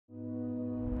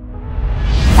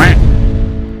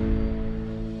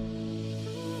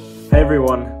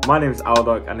everyone, my name's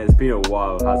Aldoc and it's been a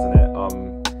while, hasn't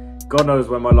it? God knows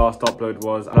when my last upload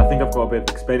was, and I think I've got a bit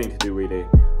of explaining to do really.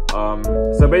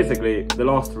 So basically, the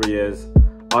last 3 years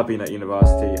I've been at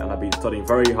university and I've been studying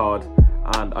very hard,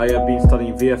 and I have been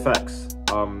studying VFX,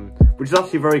 which is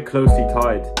actually very closely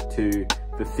tied to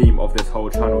the theme of this whole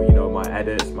channel. You know, my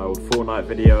edits, my old Fortnite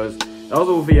videos, that was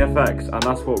all VFX, and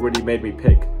that's what really made me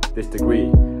pick this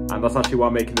degree. And that's actually why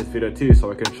I'm making this video too,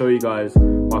 so I can show you guys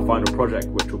my final project,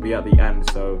 which will be at the end.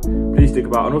 So please stick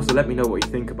about, and also let me know what you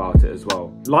think about it as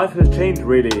well. Life has changed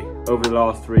really over the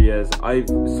last 3 years. I've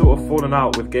sort of fallen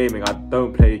out with gaming. I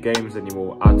don't play games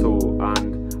anymore at all,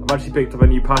 and I've actually picked up a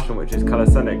new passion, which is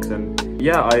calisthenics. And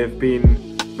yeah, I have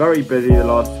been very busy the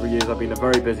last 3 years. I've been a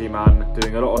very busy man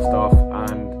doing a lot of stuff,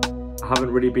 and I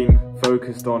haven't really been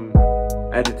focused on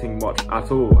editing much at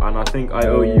all. And I think I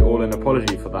owe you all an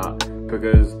apology for that,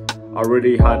 because I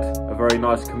really had a very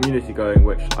nice community going,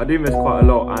 which I do miss quite a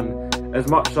lot. And as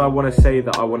much as I want to say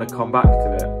that I want to come back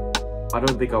to it, I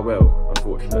don't think I will,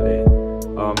 unfortunately.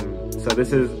 So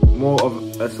this is more of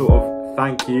a sort of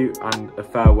thank you and a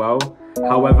farewell.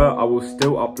 However, I will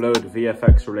still upload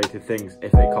VFX related things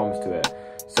if it comes to it.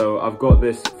 So I've got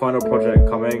this final project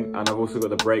coming, and I've also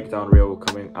got the breakdown reel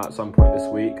coming at some point this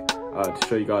week to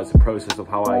show you guys the process of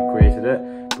how I created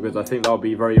it, because I think that'll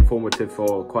be very informative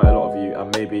for quite a lot of you,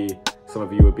 and maybe some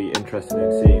of you would be interested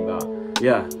in seeing that.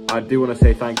 Yeah, I do want to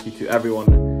say thank you to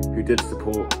everyone who did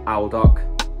support Aldoc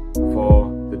for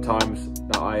the times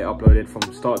that I uploaded from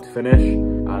start to finish,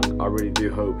 and I really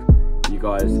do hope you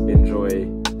guys enjoy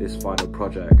this final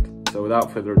project. So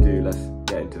without further ado, let's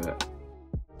get into it.